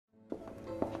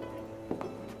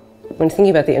When thinking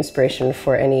about the inspiration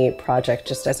for any project,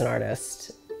 just as an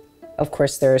artist, of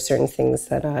course there are certain things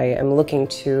that I am looking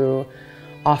to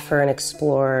offer and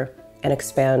explore and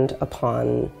expand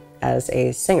upon as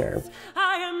a singer.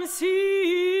 I am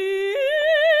singing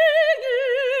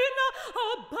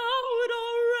about a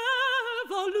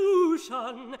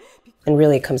revolution. And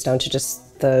really it comes down to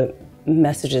just the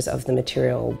messages of the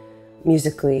material.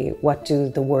 Musically, what do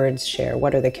the words share?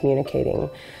 What are they communicating?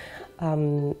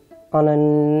 On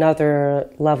another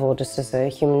level, just as a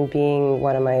human being,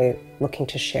 what am I looking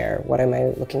to share? What am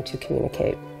I looking to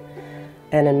communicate?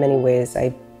 And in many ways,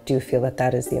 I do feel that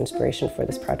that is the inspiration for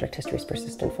this project, History's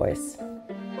Persistent Voice.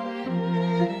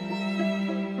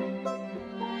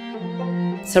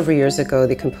 Several years ago,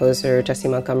 the composer Jessie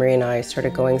Montgomery and I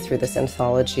started going through this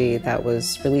anthology that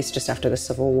was released just after the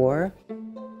Civil War.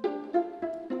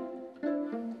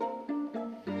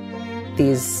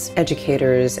 These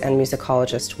educators and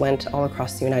musicologists went all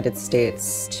across the United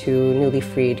States to newly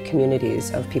freed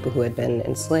communities of people who had been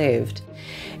enslaved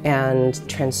and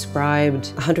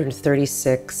transcribed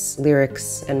 136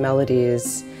 lyrics and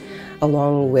melodies,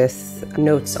 along with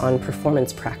notes on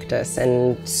performance practice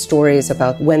and stories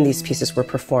about when these pieces were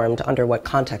performed, under what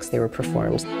context they were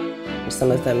performed. Some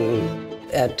of them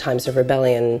at times of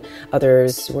rebellion,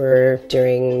 others were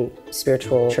during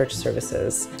spiritual church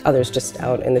services, others just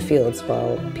out in the fields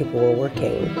while people were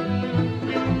working.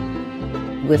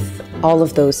 With all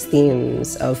of those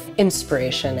themes of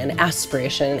inspiration and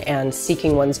aspiration and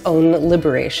seeking one's own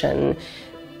liberation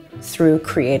through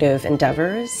creative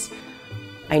endeavors,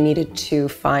 I needed to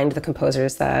find the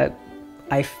composers that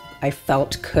I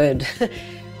felt could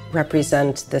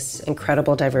represent this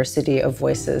incredible diversity of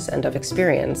voices and of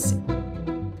experience.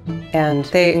 And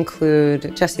they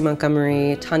include Jessie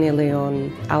Montgomery, Tanya Leon,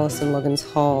 Allison Luggins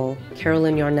Hall,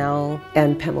 Carolyn Yarnell,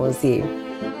 and Pamela Z.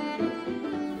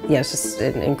 Yeah, it's just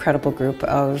an incredible group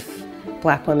of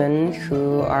Black women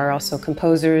who are also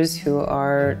composers, who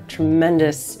are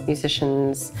tremendous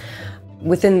musicians.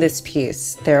 Within this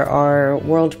piece, there are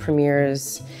world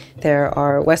premieres, there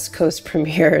are West Coast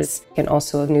premieres, and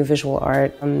also new visual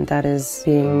art that is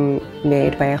being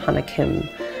made by Hannah Kim.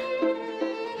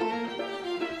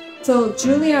 So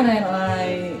Julia and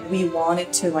I, we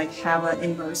wanted to have an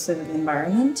immersive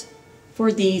environment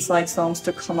for these songs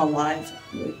to come alive,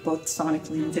 both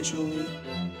sonically and visually.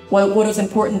 What was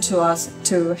important to us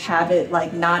to have it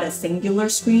not a singular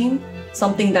screen,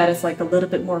 something that is a little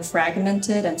bit more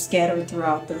fragmented and scattered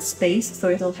throughout the space, so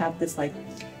it'll have this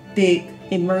big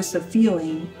immersive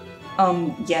feeling,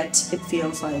 yet it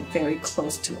feels very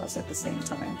close to us at the same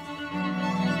time.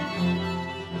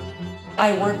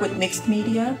 I work with mixed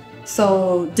media.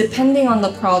 So depending on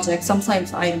the project,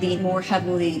 sometimes I lean more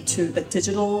heavily to the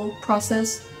digital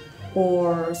process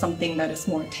or something that is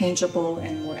more tangible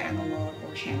and more analog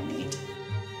or handmade.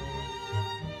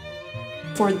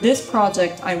 For this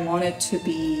project, I wanted to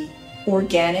be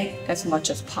organic as much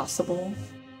as possible.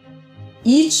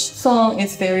 Each song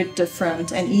is very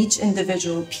different and each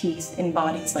individual piece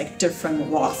embodies different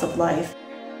walks of life.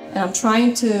 And I'm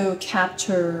trying to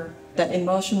capture that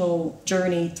emotional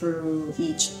journey through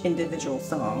each individual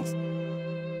song.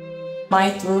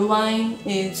 My through line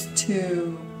is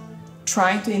to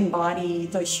try to embody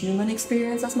the human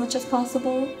experience as much as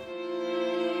possible.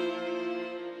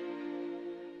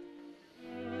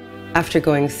 After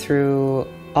going through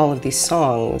all of these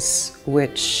songs,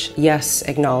 which, yes,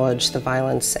 acknowledge the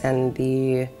violence and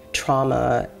the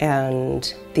trauma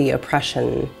and the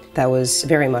oppression that was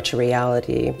very much a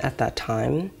reality at that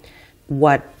time,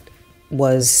 what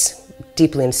was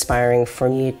deeply inspiring for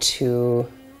me to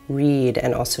read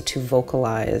and also to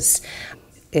vocalize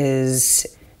is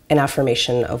an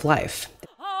affirmation of life.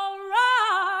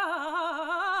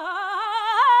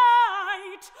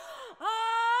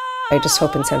 I just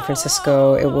hope in San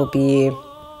Francisco it will be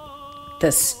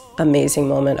this amazing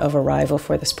moment of arrival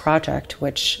for this project,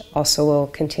 which also will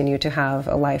continue to have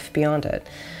a life beyond it.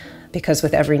 Because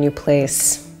with every new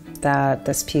place that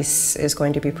this piece is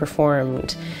going to be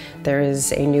performed, there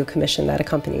is a new commission that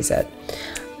accompanies it.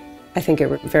 I think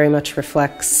it very much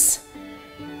reflects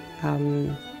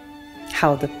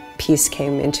how the piece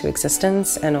came into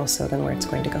existence and also then where it's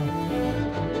going to go.